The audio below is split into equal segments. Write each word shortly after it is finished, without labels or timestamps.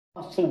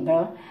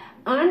Possible,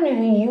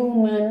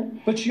 unhuman.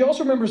 But she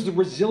also remembers the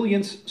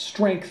resilience,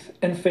 strength,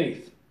 and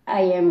faith.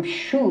 I am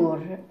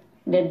sure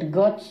that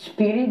God's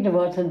Spirit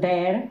was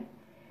there,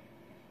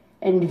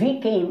 and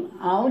we came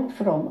out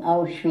from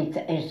Auschwitz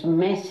as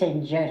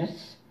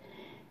messengers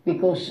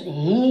because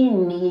he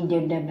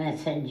needed the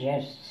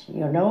messengers,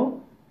 you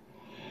know?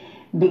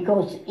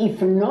 Because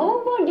if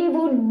nobody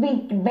would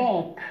be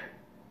back,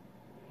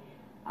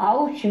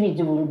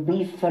 Auschwitz will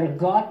be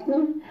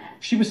forgotten.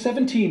 She was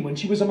 17 when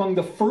she was among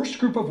the first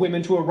group of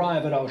women to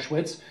arrive at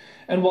Auschwitz,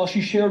 and while she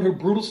shared her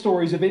brutal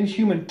stories of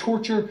inhuman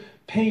torture,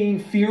 pain,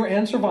 fear,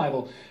 and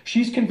survival,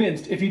 she's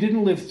convinced if you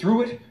didn't live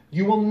through it,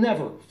 you will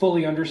never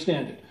fully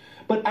understand it.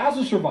 But as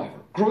a survivor,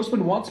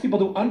 Grosman wants people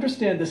to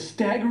understand the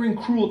staggering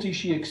cruelty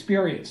she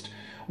experienced,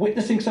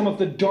 witnessing some of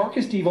the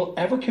darkest evil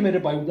ever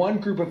committed by one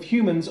group of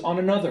humans on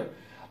another,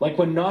 like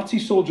when Nazi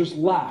soldiers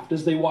laughed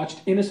as they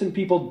watched innocent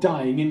people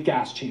dying in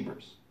gas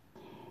chambers.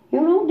 You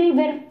know, they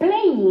were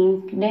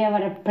playing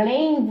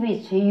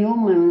with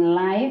human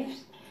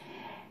lives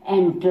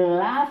and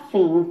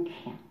laughing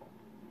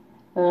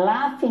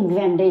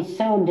when they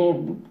saw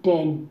the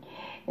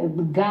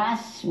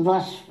gas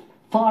was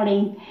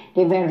falling.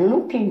 They were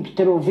looking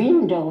through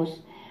windows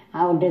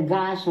how the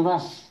gas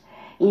was,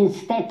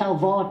 instead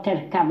of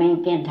water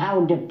coming, and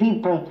how the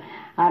people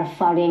are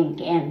falling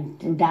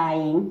and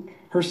dying.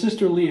 Her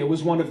sister Leah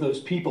was one of those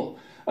people,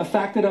 a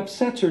fact that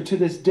upsets her to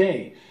this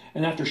day.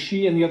 And after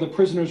she and the other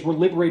prisoners were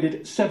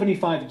liberated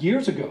 75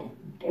 years ago.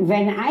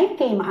 When I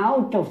came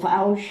out of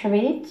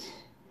Auschwitz,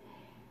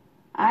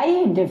 I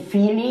had the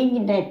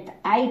feeling that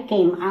I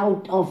came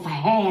out of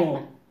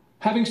hell.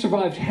 Having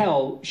survived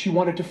hell, she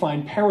wanted to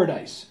find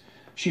paradise.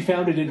 She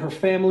found it in her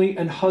family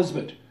and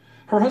husband.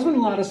 Her husband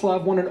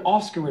Ladislav won an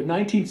Oscar in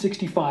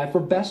 1965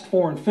 for Best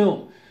Foreign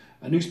Film.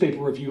 A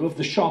newspaper review of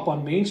The Shop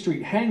on Main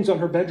Street hangs on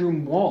her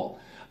bedroom wall.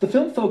 The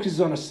film focuses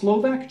on a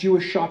Slovak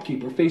Jewish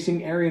shopkeeper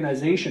facing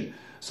Aryanization,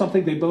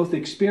 something they both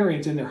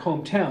experience in their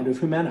hometown of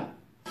Humena.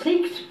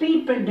 6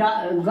 people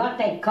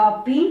got a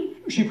copy.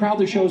 She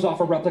proudly shows off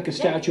a replica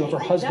statue of her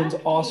husband's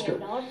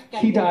Oscar.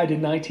 He died in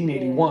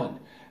 1981.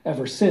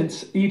 Ever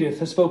since, Edith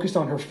has focused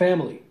on her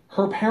family,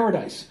 her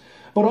paradise,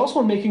 but also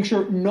on making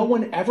sure no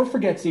one ever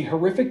forgets the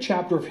horrific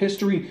chapter of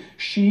history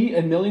she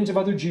and millions of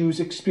other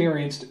Jews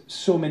experienced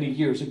so many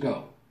years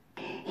ago.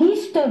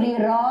 History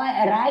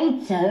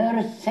writes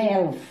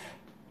herself.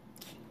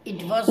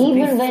 It was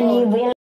even when he will